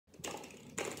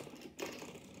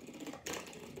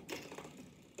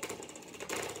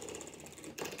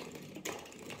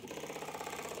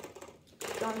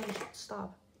Johnny,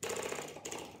 stop.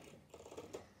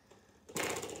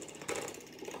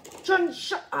 Johnny,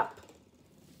 shut up.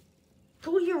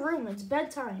 Go to your room. It's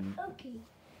bedtime. Okay.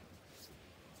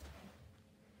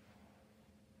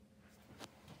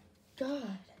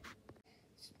 God.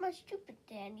 It's my stupid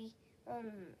daddy.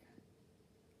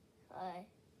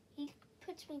 He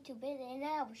puts me to bed and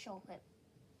I will show him.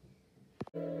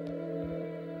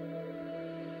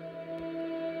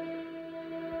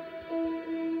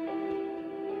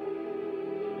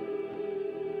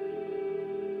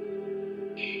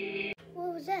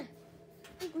 What was that?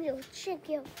 We'll check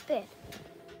your bed.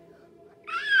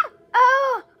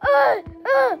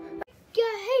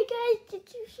 Yeah, hey guys, did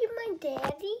you see my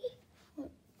daddy?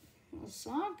 A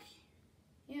sock?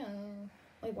 Yeah.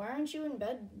 Wait, why aren't you in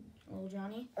bed, little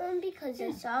Johnny? Because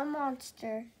I saw a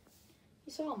monster.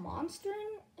 You saw a monster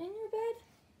in your bed?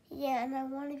 Yeah, and I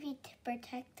want to be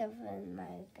protective in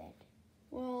my bed.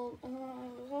 Well,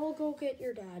 I'll go get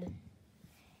your dad.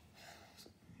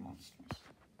 Monsters.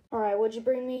 Alright, what'd you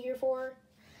bring me here for?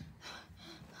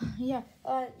 Yeah,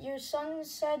 your son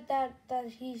said that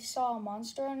he saw a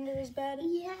monster under his bed?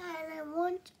 Yeah, and I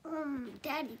want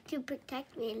Daddy to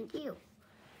protect me and you.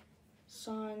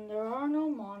 Son, there are no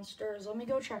monsters. Let me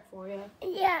go check for you.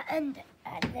 Yeah, and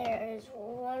there is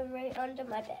one right under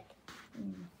my bed.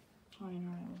 Alright,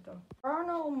 let's go. There are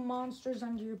no monsters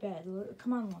under your bed.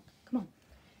 Come on, look. Come on.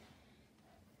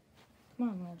 Come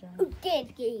on, little Johnny. Oh,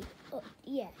 Daddy. Oh,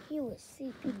 yeah, he was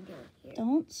sleeping down here.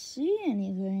 Don't see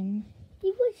anything. He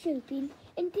was sleeping,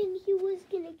 and then he was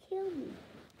gonna kill me.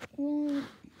 Well,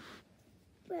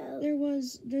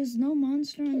 there's no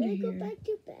monster under here. Can I go back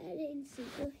to bed and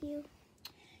sleep with you?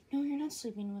 No, you're not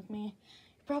sleeping with me.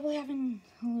 You're probably having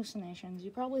hallucinations. You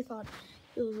probably thought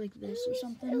it was like this or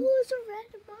something. It was a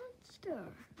red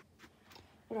monster.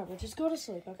 Whatever, just go to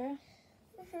sleep, okay?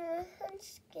 I'm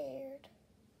scared.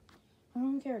 I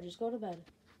don't care, just go to bed.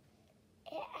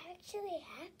 It actually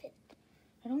happened.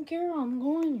 I don't care, I'm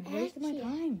going. You're wasting my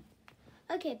time.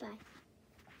 Okay, bye.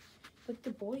 Like the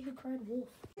boy who cried wolf.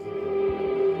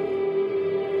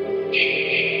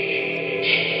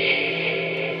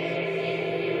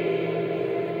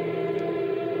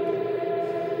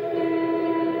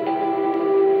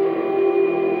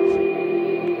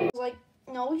 Like,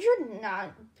 no, you're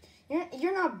not.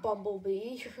 You're not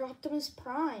Bumblebee. You're Optimus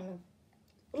Prime.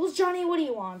 Little Johnny, what do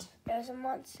you want? There's a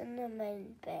monster in my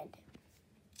bed.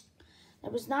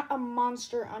 There was not a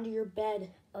monster under your bed.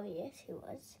 Oh, yes, he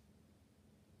was.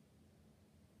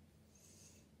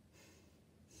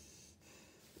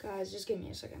 Guys, just give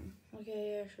me a second.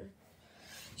 Okay, yeah, sure.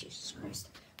 Jesus Christ.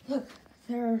 Look,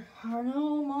 there are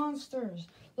no monsters.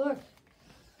 Look,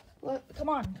 come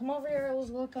on, come over here. Let's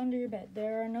look under your bed.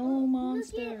 There are no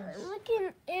monsters. Look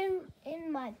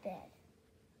in my bed.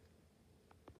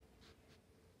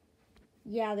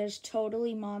 Yeah, there's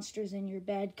totally monsters in your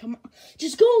bed. Come on,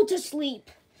 just go to sleep.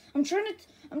 I'm trying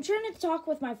to talk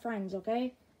with my friends,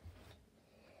 okay?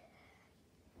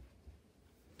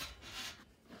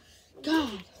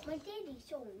 God. My daddy's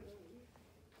so mean.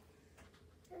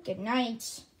 Good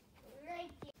night.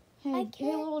 Hey,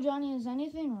 little Johnny, is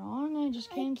anything wrong? I just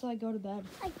came till I go to bed.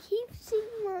 I keep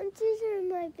seeing monsters in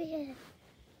my bed.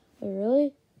 Wait,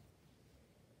 really?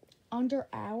 Under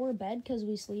our bed because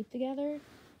we sleep together?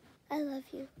 I love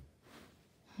you.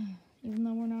 Even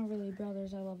though we're not really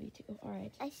brothers, I love you too. All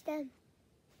right. I stabbed.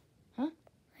 Huh?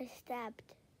 I stabbed.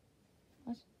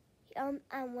 What?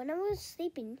 When I was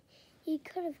sleeping, he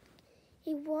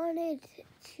wanted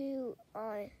to,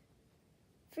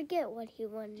 forget what he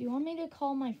wanted. Do you want me to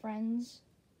call my friends?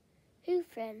 Who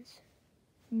friends?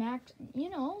 Max, you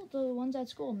know, the ones at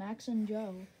school, Max and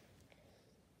Joe.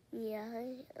 Yeah.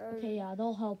 Okay, yeah,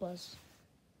 they'll help us.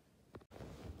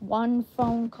 One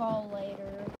phone call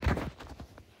later.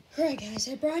 Alright, guys,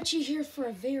 I brought you here for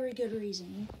a very good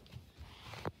reason.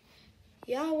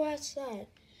 Yeah, what's that?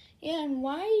 Yeah, and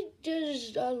why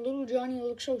does little Johnny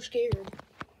look so scared?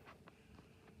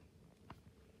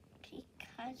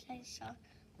 Because I saw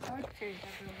monsters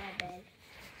under my bed.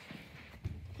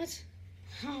 What?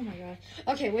 Oh my god.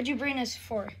 Okay, what'd you bring us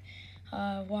for,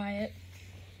 Wyatt?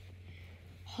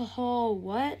 Oh,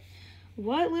 what?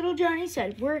 What little Johnny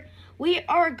said? We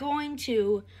are going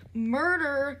to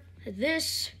murder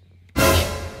this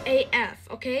AF,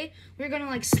 okay? We're gonna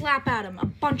like slap at him a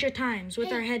bunch of times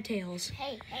with our head tails.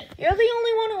 Hey. You're the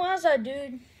only one who has that,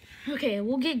 dude. Okay,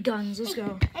 we'll get guns. Let's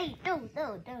go. Hey, no,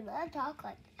 don't talk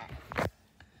like that.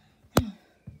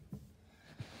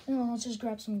 No, let's just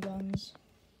grab some guns.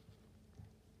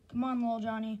 Come on, little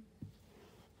Johnny.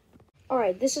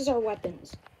 Alright, this is our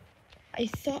weapons. I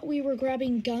thought we were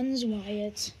grabbing guns,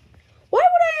 Wyatt. Why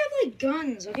would I have, like,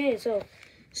 guns? Okay, so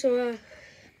So,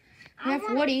 we have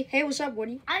Woody. Hey, what's up,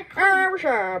 Woody? I call, What's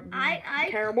up? I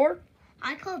Caribou?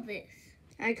 I call this.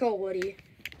 I call Woody.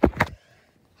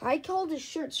 I called his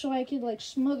shirt so I could, like,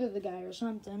 smother the guy or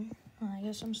something. I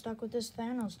guess I'm stuck with this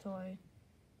Thanos toy.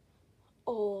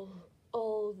 All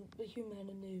the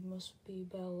humanity must be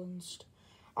balanced.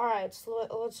 Alright, so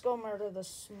let's go murder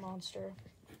this monster.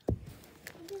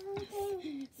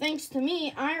 Thanks to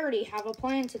me, I already have a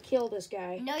plan to kill this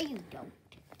guy. No, you don't.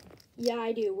 Yeah,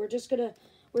 I do. We're just gonna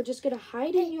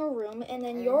hide in your room, and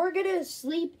then you're gonna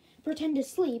pretend to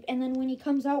sleep, and then when he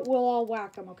comes out, we'll all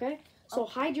whack him, okay? So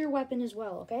hide your weapon as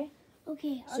well, okay?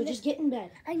 Okay. So just get in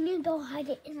bed. I need to go hide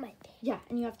it in my bed. Yeah,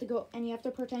 and you have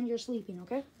to pretend you're sleeping,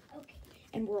 okay? Okay.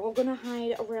 And we're all gonna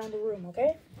hide around the room,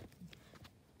 okay?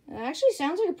 It actually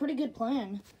sounds like a pretty good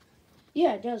plan.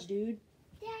 Yeah, it does, dude.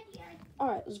 Daddy, All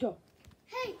right, let's go.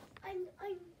 hey, I'm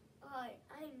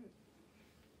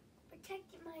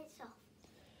protecting myself.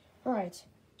 All right,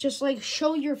 just like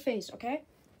show your face, okay?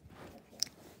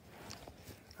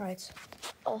 All right,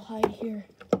 I'll hide here.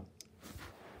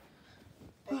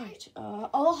 All right,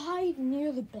 I'll hide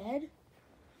near the bed.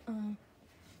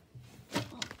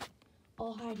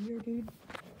 I'll hide here, dude.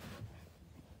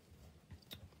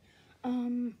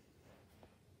 Let's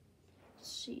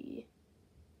see.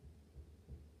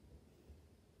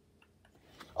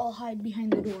 I'll hide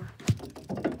behind the door.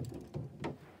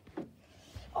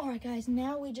 All right, guys,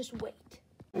 now we just wait.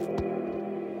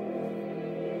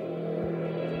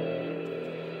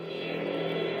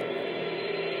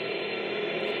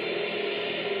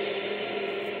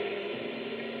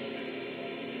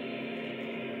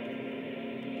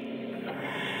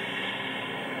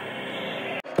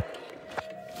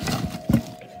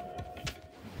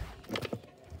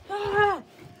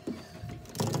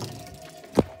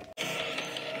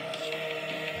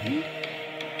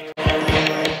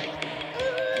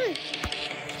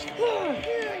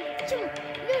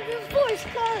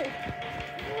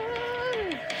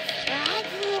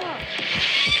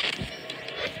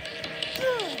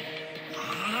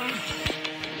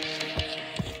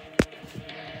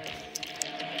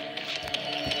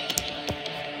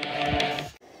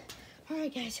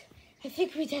 Alright, guys, I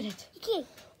think we did it. Okay.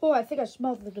 Oh, I think I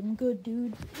smothered them good,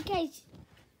 dude. Guys.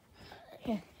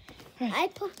 Yeah. Right. I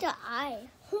poked the eye.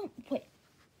 Wait.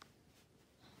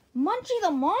 Munchie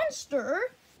the monster?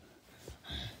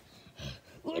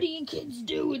 What are you kids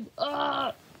doing?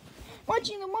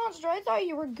 Munchie the monster, I thought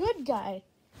you were a good guy.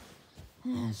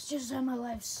 It's just that my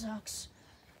life sucks.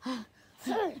 And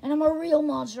I'm a real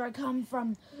monster. I come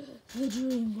from the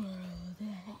dream world.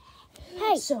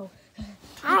 Hey. So,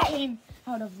 I came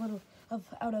out of the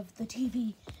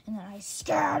TV, and then I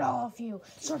scared all of you,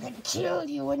 so I could kill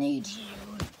you and eat you.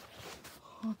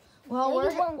 Well,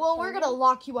 we're gonna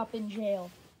lock you up in jail.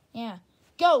 Yeah,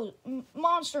 go,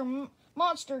 monster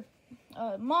busters.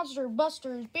 I'm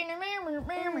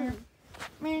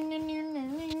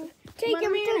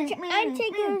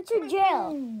taking him to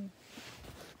jail.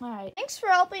 All right. Thanks for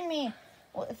helping me.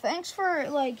 Well, thanks for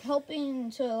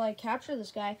helping to capture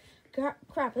this guy.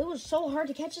 Crap, it was so hard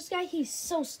to catch this guy. He's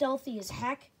so stealthy as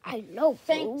heck. I know.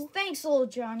 Thanks, little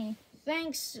Johnny.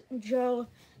 Thanks, Joe.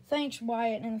 Thanks,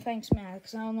 Wyatt, and thanks,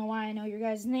 Max. I don't know why I know your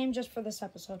guys' name just for this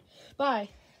episode. Bye.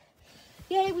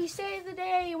 Yay, we saved the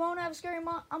day. You won't have a scary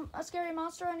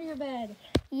monster under your bed.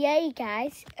 Yay,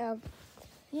 guys.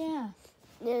 Yeah.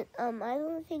 I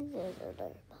don't think there's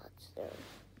another monster.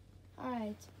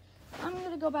 Alright. I'm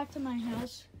gonna go back to my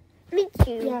house. Me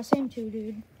too. Yeah, same too,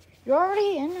 dude. You're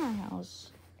already in our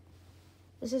house.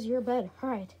 This is your bed.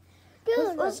 Alright.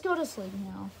 Let's go to sleep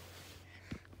now.